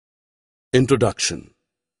Introduction.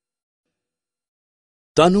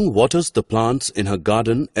 Tanu waters the plants in her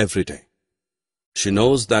garden every day. She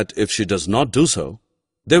knows that if she does not do so,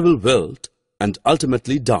 they will wilt and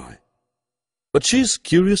ultimately die. But she is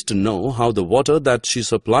curious to know how the water that she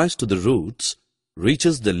supplies to the roots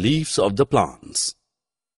reaches the leaves of the plants.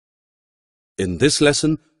 In this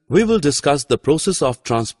lesson, we will discuss the process of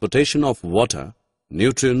transportation of water,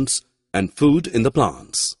 nutrients, and food in the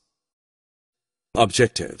plants.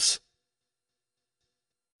 Objectives.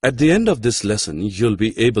 At the end of this lesson, you'll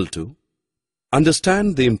be able to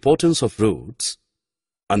understand the importance of roots,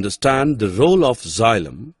 understand the role of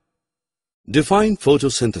xylem, define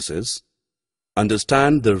photosynthesis,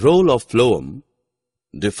 understand the role of phloem,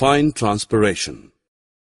 define transpiration.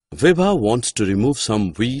 Vibha wants to remove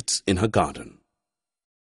some weeds in her garden.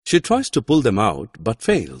 She tries to pull them out but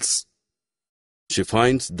fails. She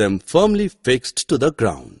finds them firmly fixed to the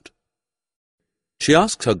ground. She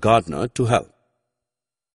asks her gardener to help.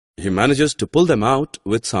 He manages to pull them out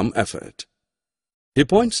with some effort. He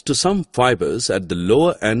points to some fibers at the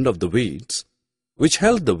lower end of the weeds, which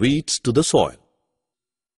held the weeds to the soil.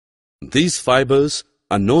 These fibers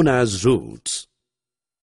are known as roots.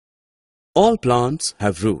 All plants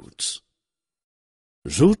have roots.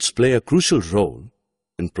 Roots play a crucial role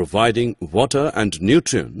in providing water and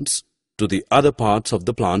nutrients to the other parts of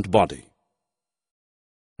the plant body.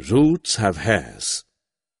 Roots have hairs.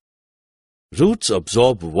 Roots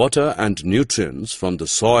absorb water and nutrients from the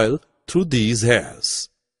soil through these hairs.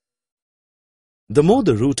 The more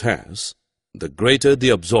the root hairs, the greater the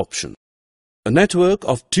absorption. A network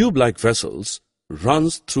of tube-like vessels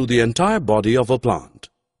runs through the entire body of a plant.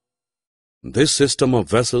 This system of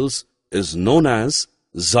vessels is known as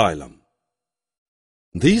xylem.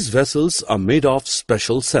 These vessels are made of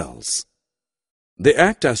special cells. They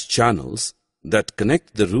act as channels that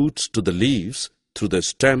connect the roots to the leaves through the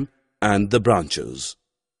stem and the branches.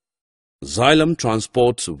 Xylem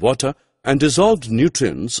transports water and dissolved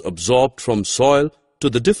nutrients absorbed from soil to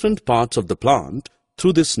the different parts of the plant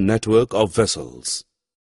through this network of vessels.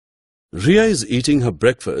 Ria is eating her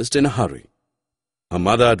breakfast in a hurry. Her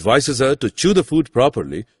mother advises her to chew the food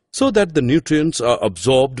properly so that the nutrients are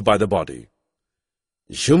absorbed by the body.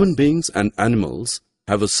 Human beings and animals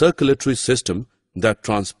have a circulatory system that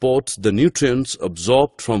transports the nutrients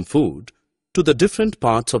absorbed from food to the different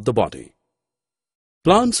parts of the body.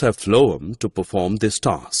 Plants have phloem to perform this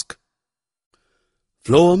task.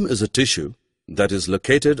 Phloem is a tissue that is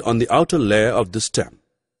located on the outer layer of the stem.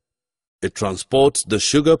 It transports the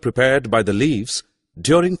sugar prepared by the leaves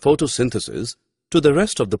during photosynthesis to the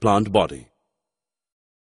rest of the plant body.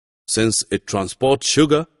 Since it transports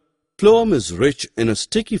sugar, phloem is rich in a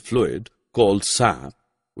sticky fluid called sap,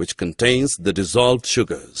 which contains the dissolved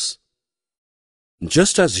sugars.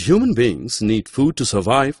 Just as human beings need food to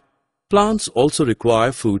survive, plants also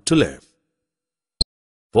require food to live.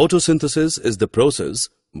 Photosynthesis is the process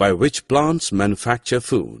by which plants manufacture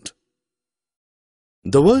food.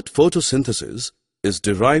 The word photosynthesis is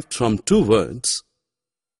derived from two words,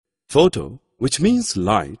 photo, which means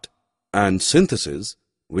light, and synthesis,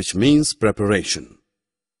 which means preparation.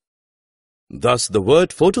 Thus, the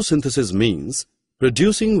word photosynthesis means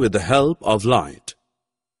producing with the help of light.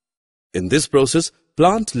 In this process,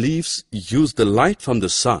 plant leaves use the light from the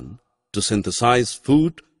sun to synthesize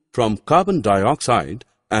food from carbon dioxide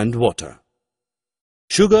and water.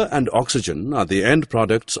 Sugar and oxygen are the end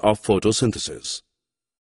products of photosynthesis.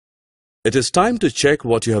 It is time to check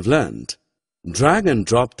what you have learned. Drag and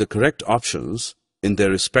drop the correct options in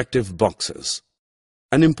their respective boxes.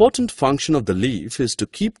 An important function of the leaf is to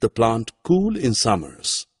keep the plant cool in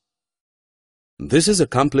summers. This is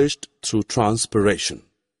accomplished through transpiration.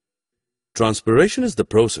 Transpiration is the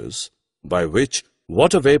process by which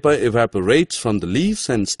water vapor evaporates from the leaves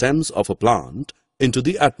and stems of a plant into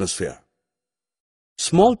the atmosphere.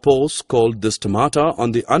 Small pores called the stomata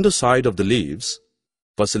on the underside of the leaves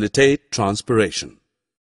facilitate transpiration.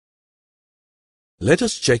 Let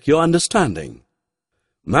us check your understanding.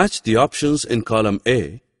 Match the options in column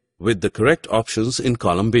A with the correct options in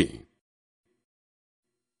column B.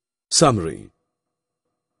 Summary.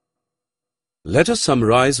 Let us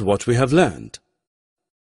summarize what we have learned.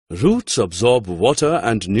 Roots absorb water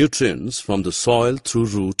and nutrients from the soil through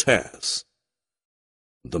root hairs.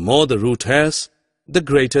 The more the root hairs, the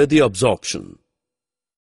greater the absorption.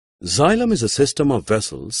 Xylem is a system of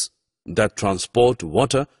vessels that transport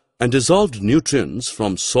water and dissolved nutrients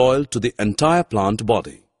from soil to the entire plant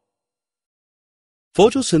body.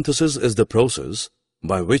 Photosynthesis is the process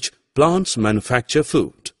by which plants manufacture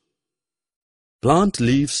food. Plant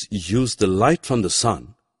leaves use the light from the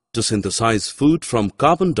sun to synthesize food from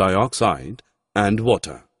carbon dioxide and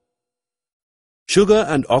water. Sugar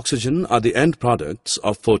and oxygen are the end products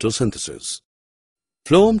of photosynthesis.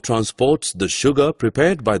 Phloem transports the sugar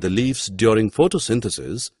prepared by the leaves during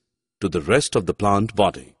photosynthesis to the rest of the plant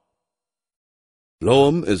body.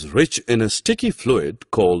 Phloem is rich in a sticky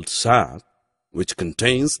fluid called sap, which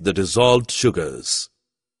contains the dissolved sugars.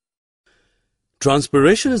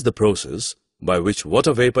 Transpiration is the process by which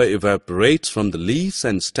water vapor evaporates from the leaves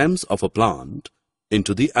and stems of a plant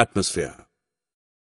into the atmosphere.